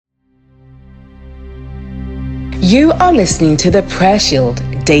You are listening to the Prayer Shield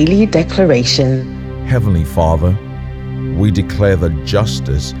Daily Declaration. Heavenly Father, we declare that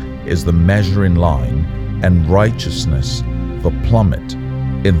justice is the measuring line and righteousness the plummet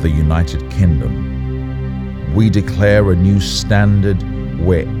in the United Kingdom. We declare a new standard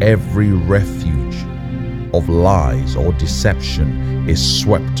where every refuge of lies or deception is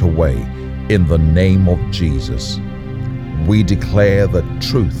swept away in the name of Jesus. We declare that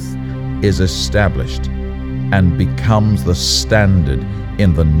truth is established and becomes the standard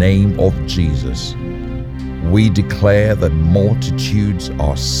in the name of Jesus. We declare that multitudes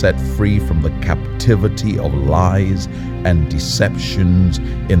are set free from the captivity of lies and deceptions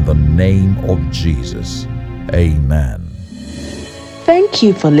in the name of Jesus. Amen. Thank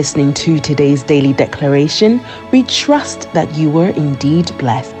you for listening to today's Daily Declaration. We trust that you were indeed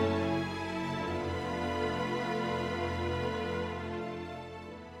blessed.